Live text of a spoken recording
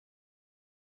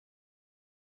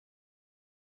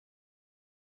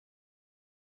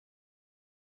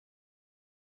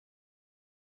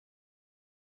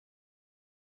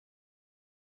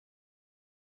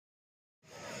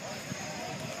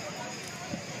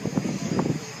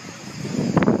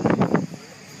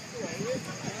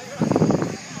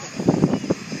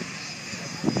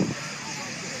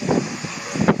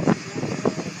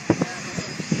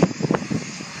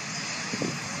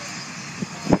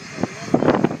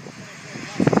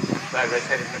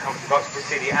rotated in the commentary box to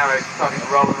see the arrows starting to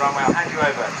roll and runway. I'll hand you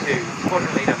over to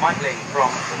squadron leader Mike Ling from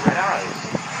the Red Arrows.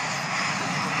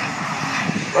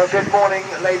 Well, good morning,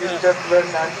 ladies and gentlemen,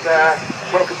 and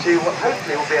welcome to what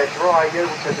hopefully will be a dry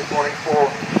Yeovilton this morning for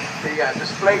the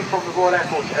display from the Royal Air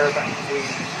Force Aerobatic Team,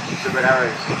 the Red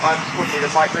Arrows. I'm squadron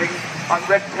leader Mike Ling. I'm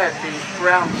Red Ted, the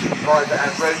ground supervisor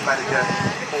and road manager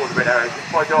for the Red Arrows.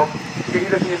 It's my job to get you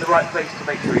looking in the right place to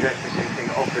make sure you don't miss anything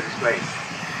of the display.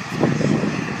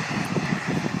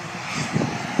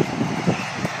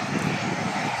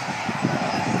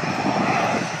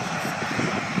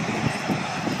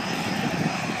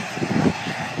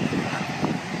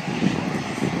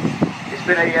 It's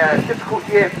been a difficult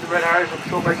year for the Red Arrows, I'm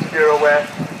sure most of you are aware.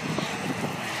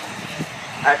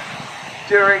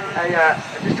 During a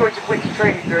disjointed winter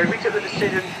training period, we took the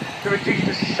decision to reduce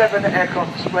to 7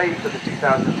 aircraft display for the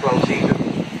 2012 season.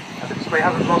 And the display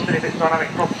hasn't lost any of its dynamic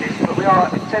properties, but we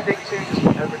are intending to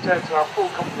return to our full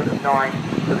complement of 9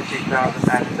 for the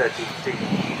 2013 season.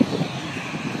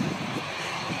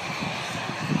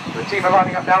 The team are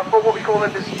lining up now for what we call a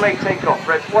display takeoff.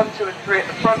 Reds 1, 2 and 3 at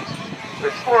the front,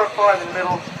 Reds 4 and 5 in the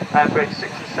middle, and Reds 6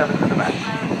 and 7 at the back.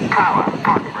 Power,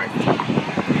 parking brake.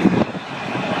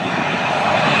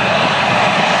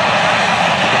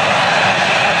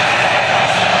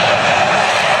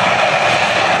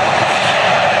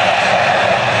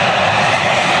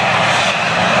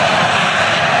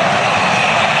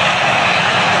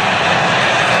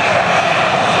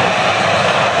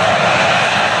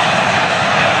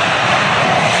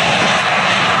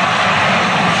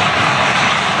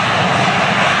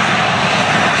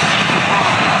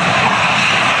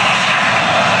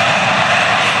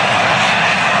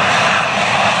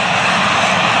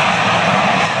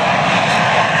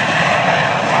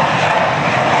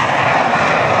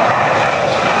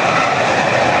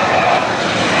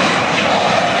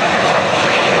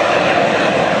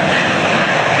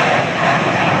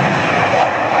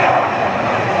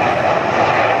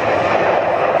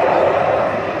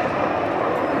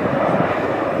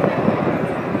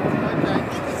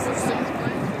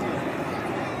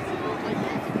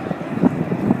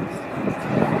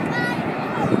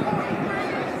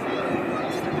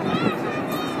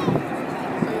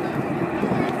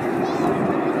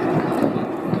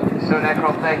 So an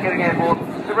aircraft there getting airborne,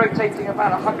 they're rotating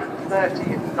about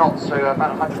 130 knots, so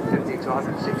about 150 to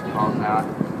 160 miles an hour.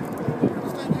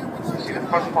 You see the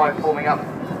front 5 forming up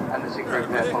and the SIG group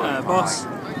there following boss. A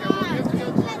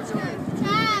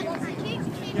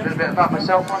little bit about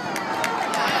myself, Mike.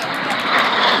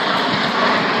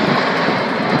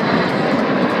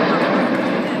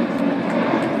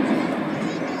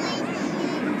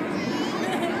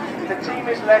 The team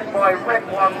is led by Red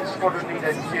 1 squadron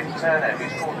leader Jim Turner,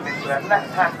 who's called them into a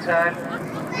left-hand turn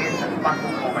in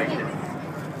battle formation.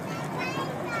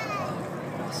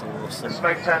 That's awesome. The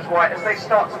smoke turns white as they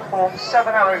start to form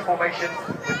 7-arrow formation,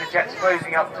 with the jets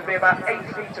closing up to be about 8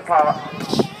 feet apart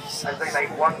as they make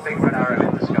one big red arrow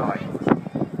in the sky.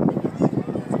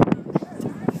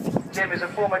 Jim is a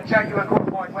former Jaguar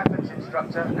qualified weapons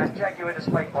instructor and Jaguar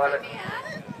display pilot,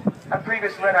 and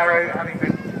previous Red Arrow having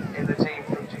been in the team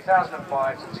from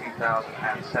 2005 to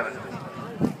 2007.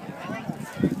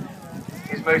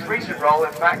 His most recent role,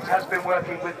 in fact, has been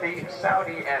working with the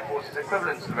Saudi Air Force's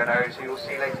equivalent to the Red Arrows, who you'll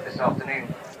see later this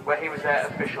afternoon, where he was their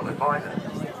official advisor.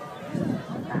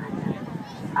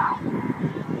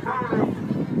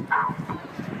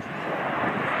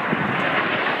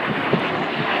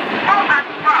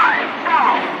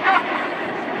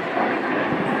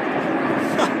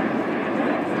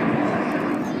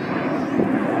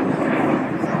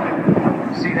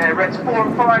 See there, Reds 4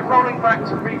 and 5 rolling back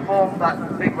to reform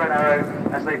that big red arrow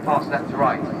as they pass left to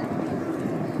right.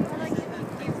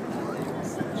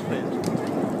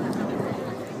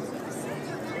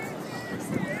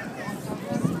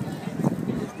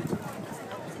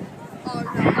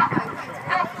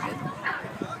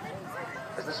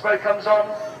 As the smoke comes on,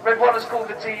 Red 1 has called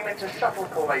the team into shuttle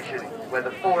formation, where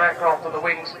the 4 aircraft on the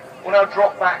wings will now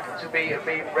drop back to be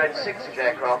Red 6's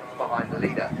aircraft behind the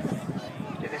leader.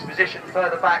 In this position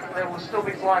further back, there will still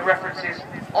be flying references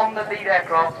on the lead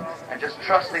aircraft, and just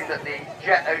trusting that the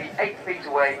jet only 8 feet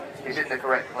away is in the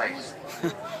correct place.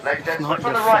 Ladies and gentlemen,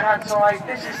 from the right hand side,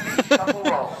 this is the shuttle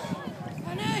roll.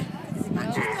 I know.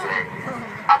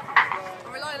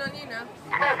 I'm relying on you now.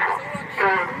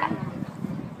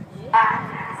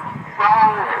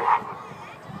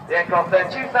 The aircraft there,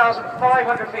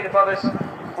 2,500 feet above us,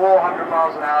 400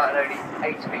 miles an hour and only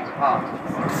 8 feet apart.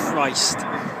 Christ.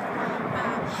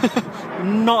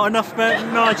 Not enough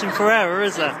margin for error,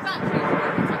 is there?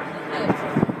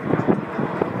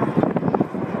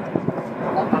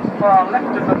 On the far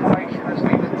left of the formation, formation as we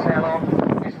look tail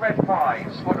on is Red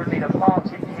 5, Squadron Leader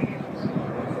Martin Higgins.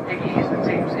 Higgy is the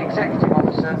team's executive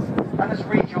officer and has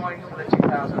rejoined for the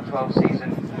 2012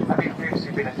 season, having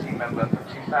previously been a team member from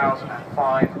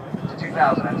 2005 to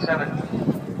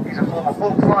 2007. He's a former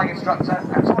Hawk flying instructor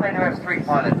and Tornado F3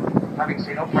 pilot, having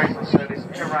seen operational service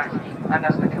in Iraq and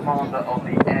as the commander of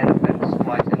the air defence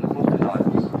flight in the Falkland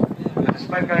Islands. With the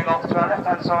smoke going off to our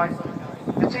left-hand side,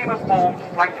 the team have formed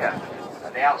flanker,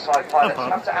 and the outside pilots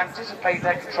have to anticipate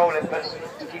their control inputs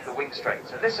to keep the wing straight.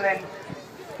 So listen in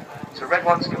to Red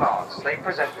 1's commands. They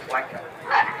present the flanker.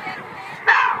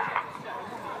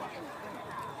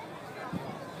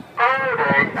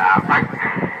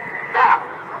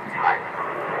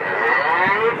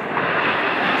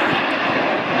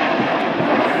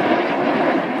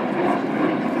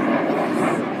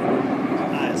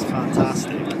 That is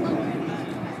fantastic.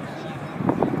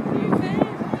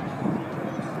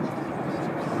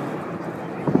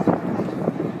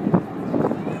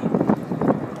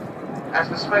 As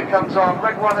the smoke comes on,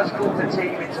 Red 1 has called the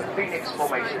team into Phoenix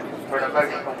formation for an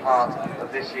emotional part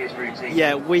of this year's routine.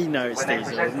 Yeah, we know it's When they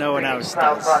diesel, present no one the else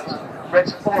cloud does. front,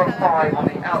 Reds 4 and 5 on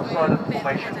the outside of the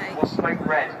formation will smoke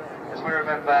red as we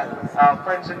remember our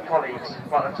friends and colleagues,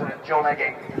 Flight Lieutenant John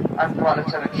Egging and Flight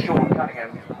Lieutenant Sean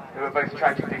Cunningham, who were both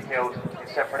tragically killed in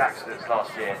separate accidents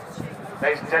last year.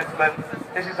 Ladies and gentlemen,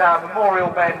 this is our memorial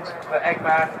bend for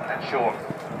Eggman and Sean.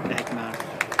 Eggman.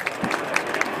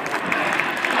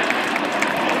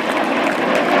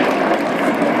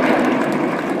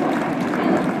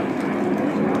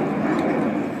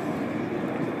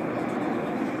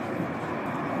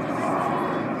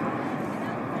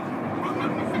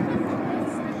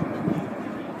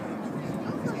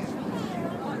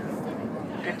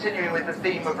 Continuing with the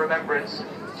theme of remembrance,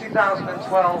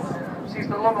 2012 sees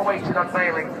the long-awaited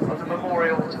unveiling of the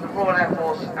memorial to the Royal Air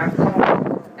Force and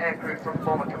Commonwealth aircrew from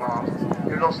Bomber Command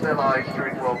who lost their lives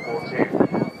during World War II.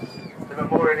 The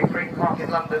memorial in Green Park in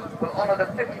London will honour the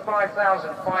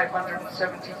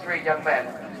 55,573 young men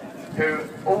who,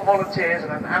 all volunteers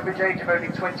and at an average age of only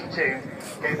 22,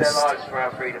 gave their lives for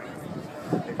our freedom.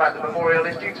 In fact, the memorial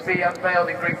is due to be unveiled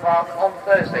in Green Park on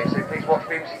Thursday, so please watch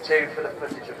BBC Two for the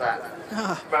footage of that.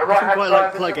 From our right hand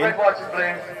side, there's the red, white and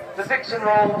blue, the Dixon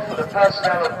roll for the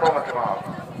personnel of Bomber Command.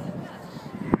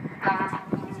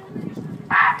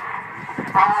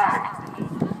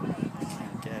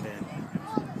 Get in.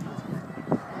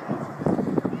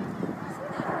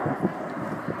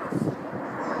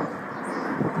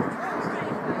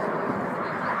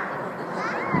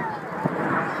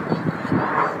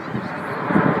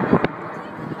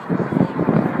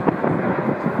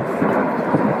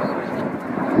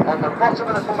 On the bottom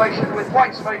of the formation with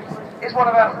white smoke is one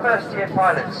of our first-year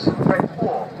pilots, Red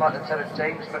 4, Flight Lieutenant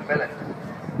James McMillan.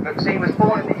 McSee was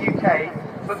born in the UK,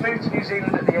 but moved to New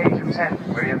Zealand at the age of 10,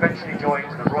 where he eventually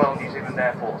joined the Royal New Zealand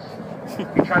Air Force. He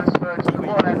transferred to the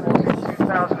Royal Air Force in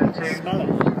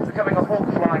 2002, becoming a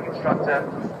Hawk flying instructor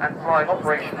and flying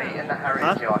operationally in the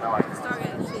Harrier GR9.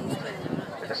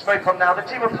 With the smoke on now, the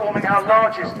team are forming our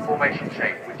largest formation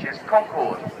shape, which is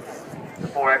Concorde. The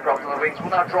 4 aircraft on the wings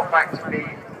will now drop back to be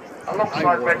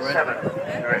alongside Red 7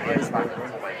 directly at the back of the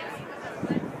formation.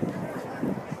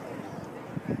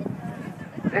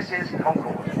 This is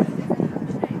Concorde.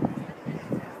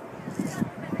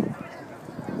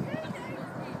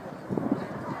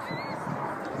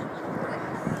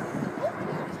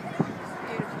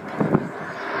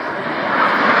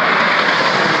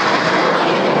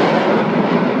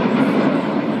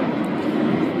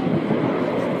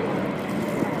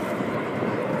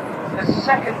 The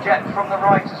second jet from the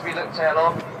right as we look tail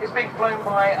on is being flown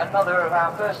by another of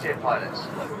our first year pilots,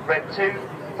 Red 2,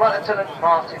 Flight Lieutenant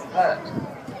Martin Pert.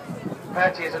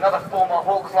 Perty is another former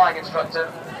Hawk flying instructor.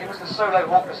 He was the solo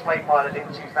Hawk display pilot in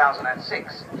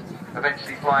 2006,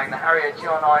 eventually flying the Harrier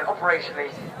GR9 operationally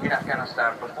in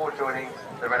Afghanistan before joining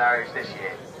the Red Arrows this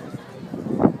year.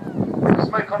 With the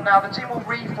smoke on now, the team will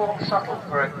reform shuttle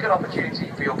for a good opportunity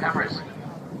for your cameras.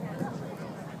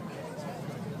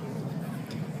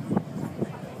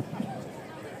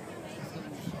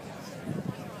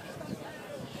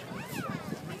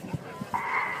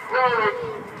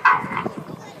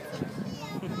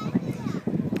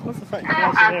 What's the fact that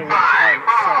you're here with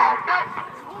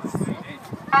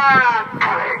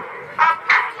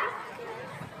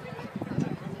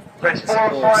Reds 4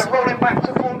 and 5 rolling back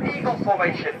to form Eagle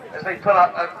formation as they pull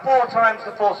up at 4 times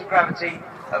the force of gravity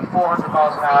at 400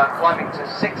 miles an hour, climbing to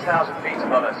 6,000 feet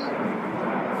above us.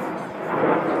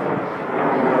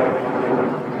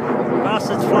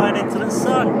 Bastards flying into the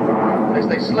sun. As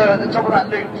they slow at the top of that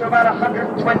loop to about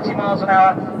 120 miles an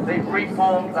hour, they've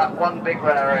reformed that one big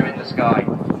red arrow in the sky.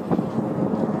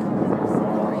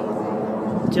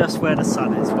 just where the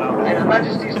sun is. Well In done. Her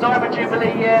Majesty's Diamond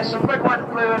Jubilee year, some red, white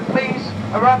and blue, and please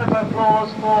a round of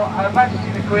applause for Her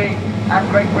Majesty the Queen and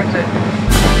Great Britain.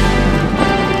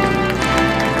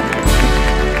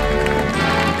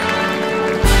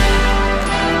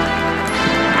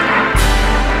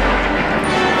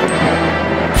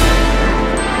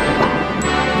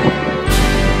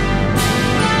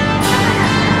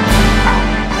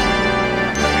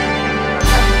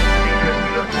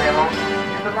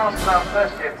 Of our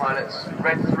first year pilots,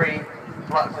 Red 3,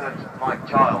 Flight Lieutenant Mike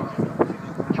Child.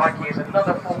 Chikey is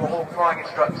another former Hawk flying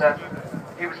instructor.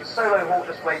 He was a solo Hawk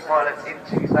display pilot in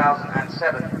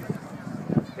 2007.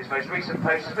 His most recent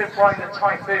post has been flying the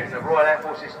Typhoon, the Royal Air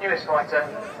Force's newest fighter,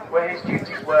 where his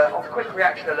duties were of quick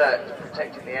reaction alert,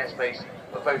 protecting the airspace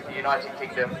of both the United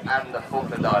Kingdom and the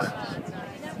Falkland Islands.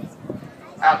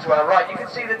 Out to our right, you can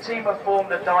see the team have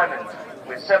formed a diamond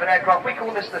with 7 aircraft. We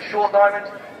call this the short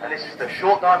diamond, and this is the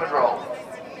short diamond roll.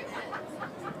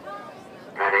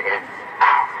 Ready in.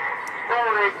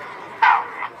 Rolling. Out.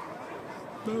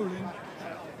 Rolling. Up.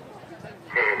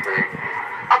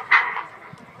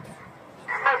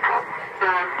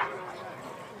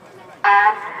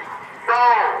 And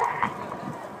roll.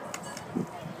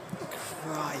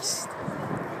 Christ.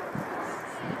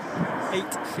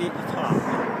 8 feet apart.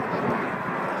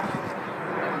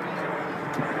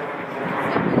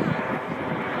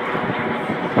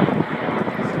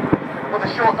 Well, the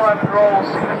short diamond roll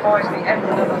signifies the end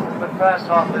of the first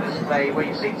half of the display, where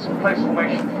you've seen some close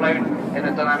formation flown in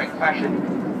a dynamic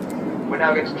fashion. We're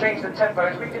now going to change the tempo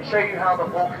as we can show you how the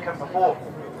Hawk can perform.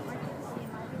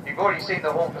 You've already seen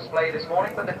the Hawk display this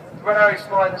morning, but the Red Arrows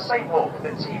fly the same Hawk,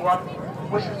 the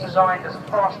T1, which was designed as a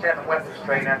fast jet and weapons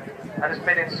trainer and has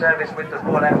been in service with the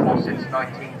Royal Air Force since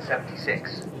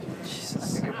 1976.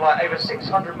 Jesus. It can fly over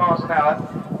 600 miles an hour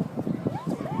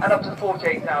and up to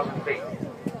 48,000 feet.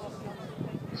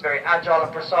 It's very agile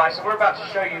and precise, and we're about to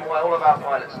show you why all of our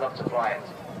pilots love to fly it.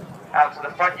 Out to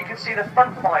the front, you can see the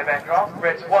front 5 aircraft,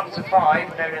 Reds 1 to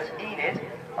 5, known as Enid,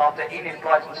 after Enid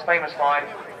Blyton's famous find,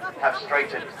 have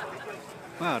straightened.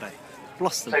 Wow, they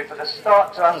blossomed. So for the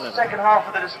start to our second half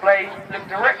of the display, look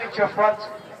directly to your front,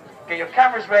 get your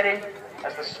cameras ready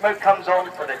as the smoke comes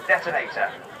on for the detonator.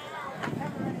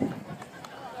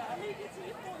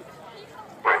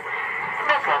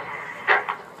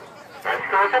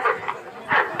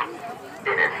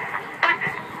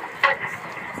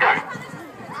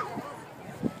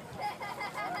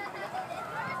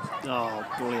 Oh,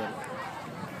 brilliant.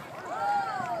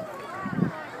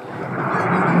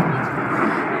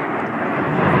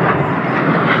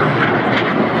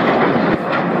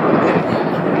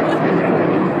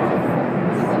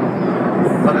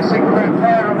 Well, the synchro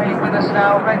pair remain with us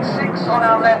now, Red 6 on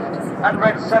our left and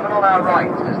Red 7 on our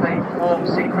right, as they perform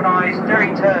synchronised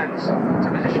dirty turns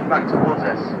to position back towards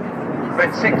us.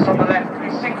 Red 6 on the left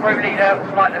is synchro leader,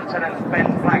 Flight Lieutenant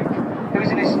Ben Blank, who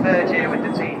is in his 3rd year with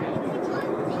the team.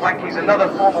 Blank is another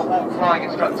former Hawk flying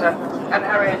instructor and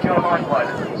Harrier Line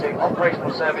pilot, using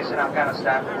operational service in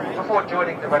Afghanistan before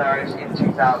joining the Red Arrows in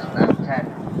 2010.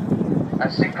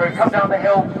 As synchro come down the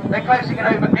hill, they're closing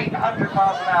at over 800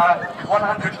 miles an hour,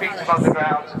 100 feet above the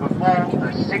ground, before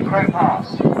the synchro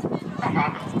pass.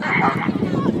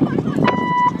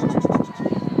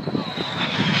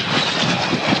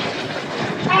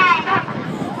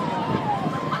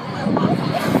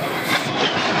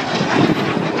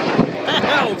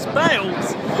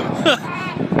 Bails!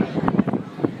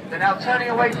 They're now turning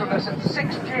away from us at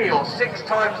 6G, or 6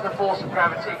 times the force of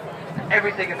gravity.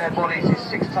 Everything in their bodies is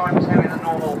 6 times heavier than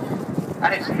normal,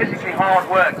 and it's physically hard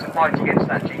work to fight against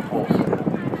that G-force.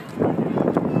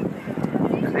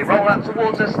 As they roll out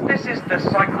towards us, this is the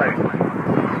Cyclone.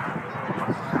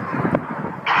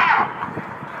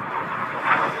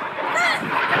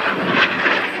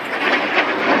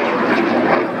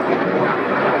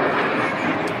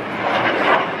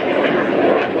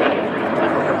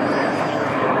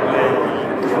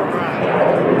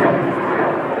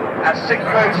 As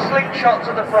synchro slingshot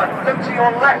to the front, look to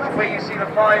your left where you see the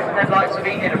 5 headlights of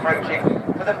Enid approaching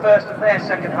for the first of their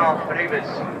second half manoeuvres.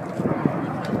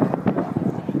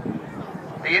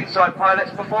 The inside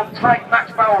pilots perform tight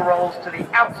match barrel rolls to the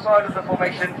outside of the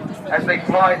formation as they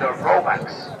fly the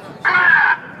rollbacks.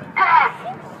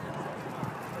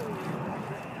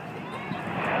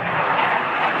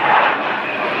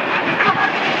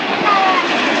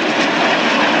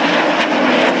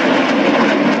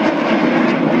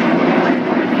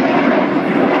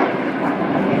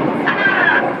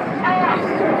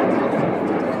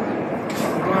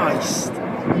 Christ.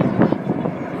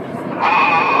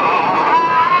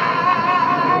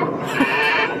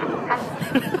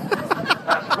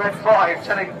 That's Red 5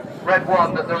 telling Red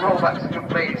 1 that the rollbacks are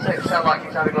complete. So it sounds like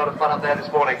he's having a lot of fun up there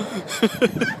this morning.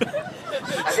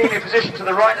 As in position to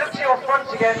the right, look to your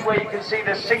front again where you can see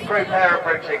the synchro pair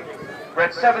approaching.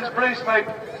 Red 7's blue smoke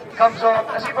comes on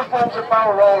as he performs a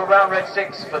barrel roll around Red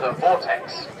 6 for the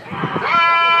Vortex.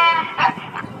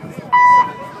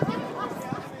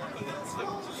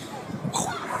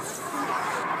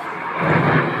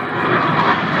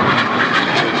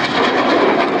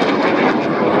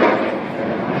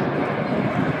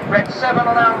 Red 7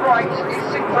 on our right is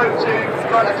Synchro 2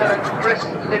 Flight Lieutenant Chris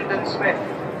Lyndon Smith,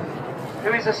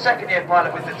 who is a second-year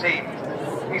pilot with the team.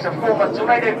 He's a former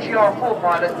Tornado GR4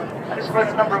 pilot and has flown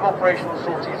a number of operational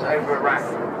sorties over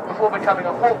Iraq before becoming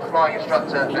a Hawk flying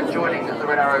instructor and joining the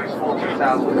Red Arrows for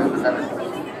 2011.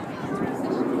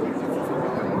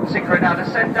 Synchro now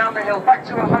descend down the hill back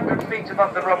to 100 feet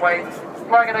above the runway,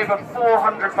 flying at over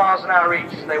 400 miles an hour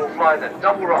each. They will fly the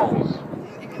double rolls.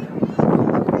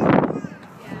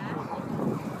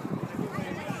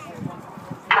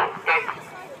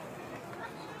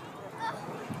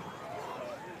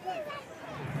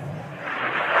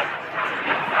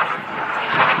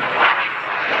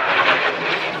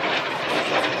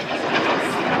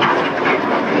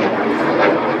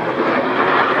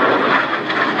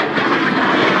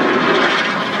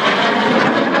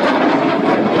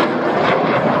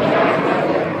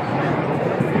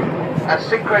 As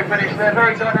Synchro finish their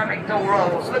very dynamic double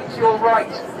rolls, look to your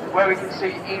right where we can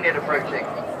see Enid approaching.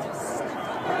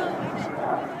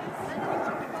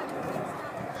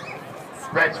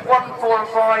 Reds 1, 4 and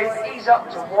 5 ease up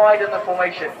to widen the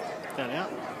formation. There they are.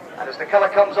 And as the colour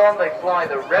comes on, they fly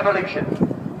the Revolution.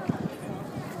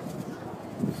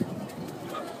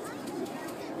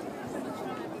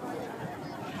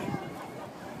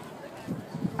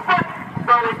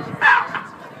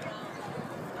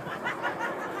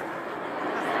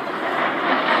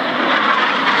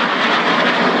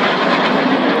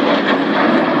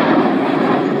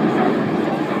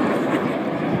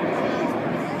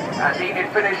 As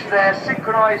Enid finish their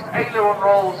synchronised aileron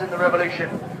rolls in the Revolution,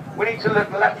 we need to look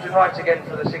left and right again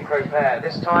for the synchro pair.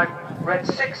 This time, Red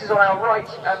 6 is on our right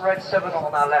and Red 7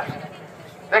 on our left.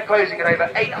 They're closing at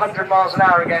over 800 miles an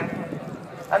hour again,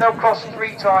 and they'll cross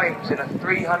 3 times in a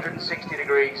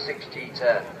 360-degree 6G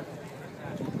turn.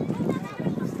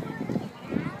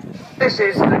 This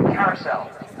is the carousel.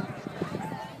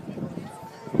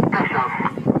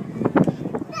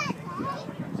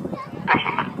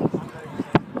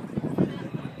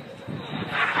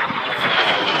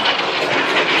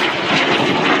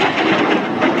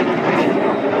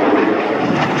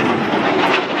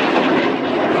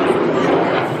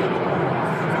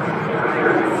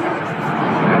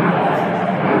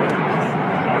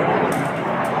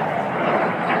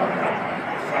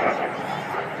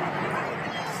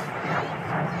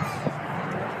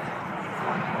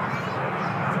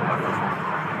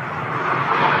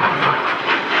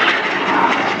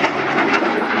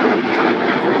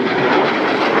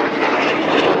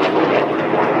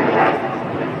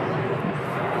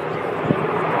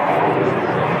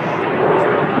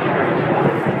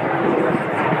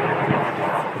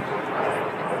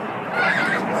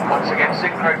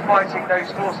 Synchro fighting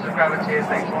those forces of gravity as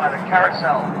they fly the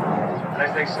carousel. And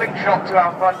as they slingshot to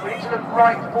our front, we need to look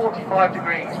right 45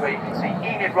 degrees where you can see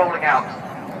Enid rolling out.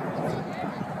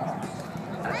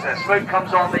 As their smoke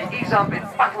comes on, they ease up in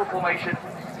battle formation.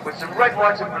 With some red,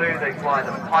 white and blue, they fly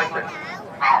the Python.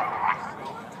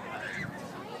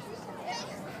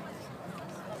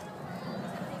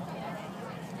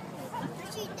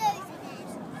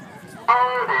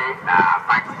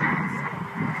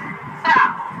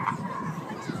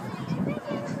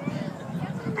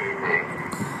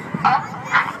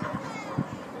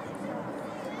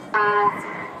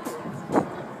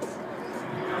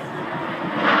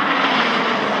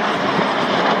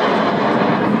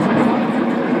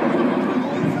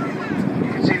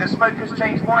 Smoke has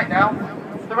changed white now.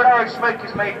 The Red Arrow smoke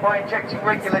is made by injecting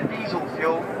regular diesel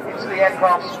fuel into the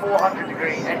aircraft's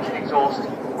 400-degree engine exhaust,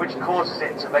 which causes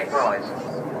it to vaporise.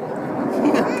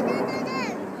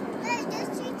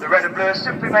 The red and blue are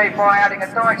simply made by adding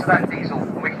a dye to that diesel,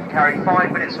 and we can carry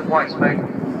 5 minutes of white smoke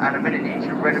and a minute each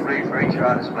of red and blue for each of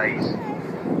our displays.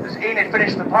 As Enid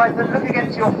finished the Python, look again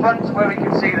to your front where we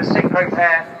can see the synchro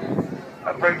pair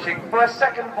approaching for a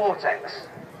second vortex.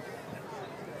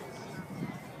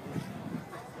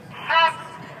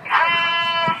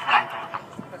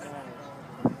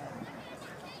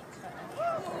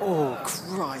 Oh,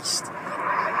 Christ.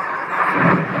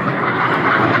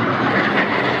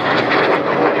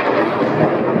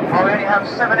 While we only have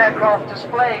 7 aircraft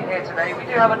displaying here today, we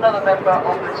do have another member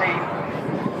of the team,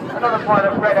 another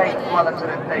pilot, Red 8 Flight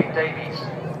Lieutenant Dave Davies.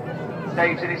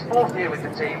 Dave's in his 4th year with the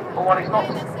team, but while he's not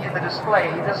in the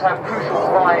display, he does have crucial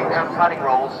flying and planning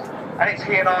roles, and it's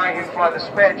he and I who fly the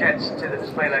spare jets to the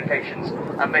display locations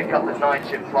and make up the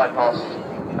 9-ship fly past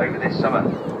over this summer.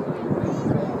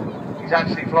 He's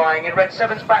actually flying in Red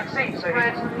 7's back seat, so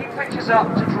he pitches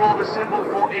up to draw the symbol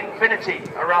for infinity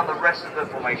around the rest of the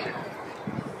formation.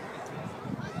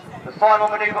 The final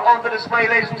manoeuvre on the display,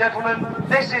 ladies and gentlemen,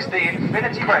 this is the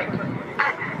infinity break.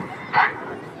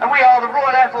 And we are the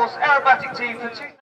Royal Air Force Aerobatic Team for